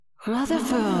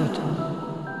Rutherford!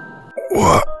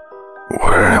 What?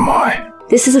 Where am I?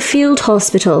 This is a field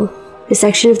hospital. The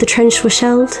section of the trench was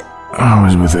shelled. I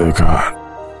was with Urquhart.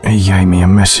 He gave me a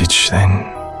message, then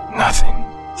nothing.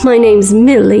 My name's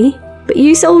Millie, but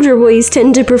you soldier boys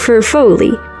tend to prefer Foley.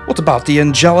 What about the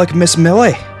angelic Miss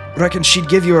Millie? Reckon she'd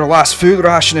give you her last food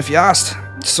ration if you asked,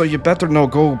 so you better no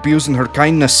go abusing her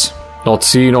kindness. Not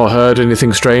seen or heard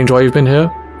anything strange while you've been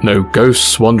here? No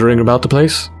ghosts wandering about the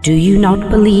place? Do you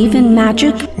not believe in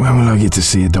magic? When will I get to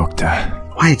see a doctor?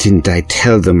 Why didn't I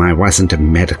tell them I wasn't a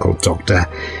medical doctor?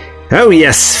 Oh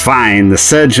yes, fine, the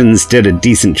surgeons did a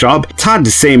decent job. It's hard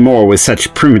to say more with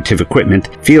such primitive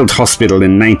equipment. Field hospital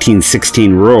in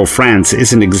 1916 rural France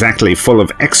isn't exactly full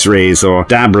of x-rays or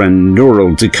Dabran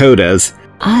neural decoders.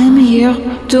 I'm here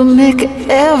to make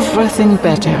everything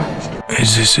better.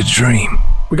 Is this a dream?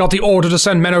 We got the order to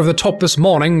send men over the top this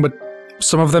morning, but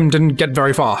some of them didn't get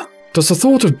very far. Does the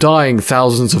thought of dying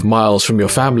thousands of miles from your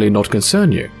family not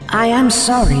concern you? I am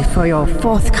sorry for your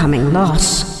forthcoming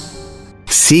loss.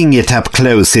 Seeing it up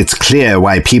close, it's clear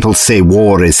why people say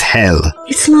war is hell.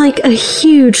 It's like a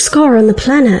huge scar on the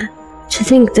planet. To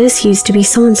think this used to be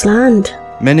someone's land.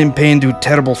 Men in pain do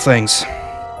terrible things.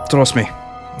 Trust me,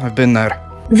 I've been there.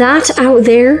 That out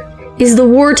there is the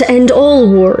war to end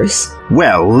all wars.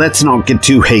 Well, let's not get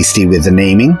too hasty with the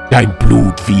naming. Dein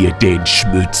Blut wird den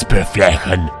Schmutz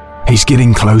beflecken. He's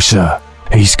getting closer.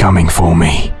 He's coming for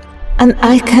me. And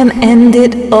I can end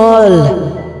it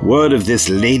all. Word of this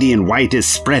lady in white is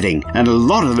spreading, and a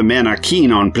lot of the men are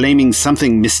keen on blaming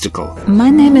something mystical. My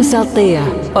name is Althea.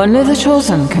 Only the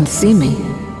chosen can see me.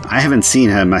 I haven't seen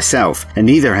her myself, and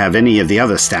neither have any of the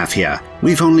other staff here.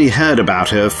 We've only heard about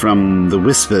her from the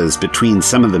whispers between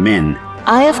some of the men.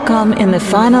 I have come in the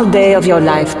final day of your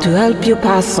life to help you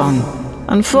pass on.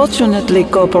 Unfortunately,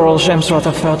 Corporal James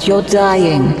Rutherford, you're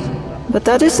dying. But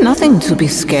that is nothing to be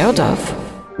scared of.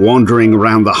 Wandering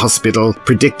around the hospital,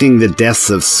 predicting the deaths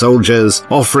of soldiers,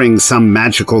 offering some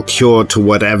magical cure to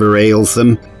whatever ails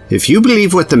them. If you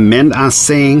believe what the men are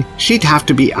saying, she'd have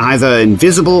to be either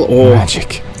invisible or...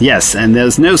 Magic. Yes, and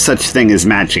there's no such thing as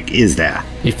magic, is there?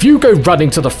 If you go running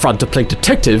to the front to play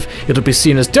detective, it'll be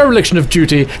seen as dereliction of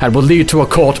duty and will lead to a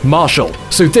court-martial.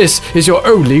 So this is your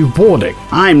only warning.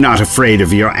 I'm not afraid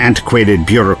of your antiquated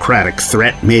bureaucratic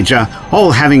threat, Major.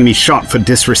 All having me shot for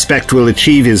disrespect will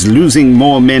achieve is losing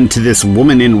more men to this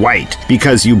woman in white,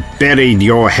 because you buried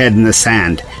your head in the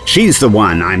sand. She's the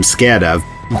one I'm scared of.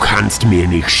 Du kannst mir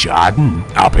nicht schaden,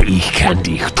 aber ich kann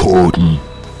dich töten.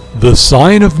 The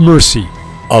Sign of Mercy,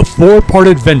 a 4-part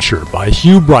adventure by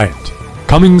Hugh Bryant,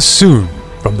 coming soon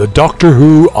from the Doctor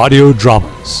Who audio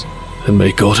dramas. And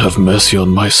may God have mercy on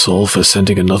my soul for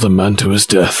sending another man to his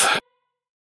death.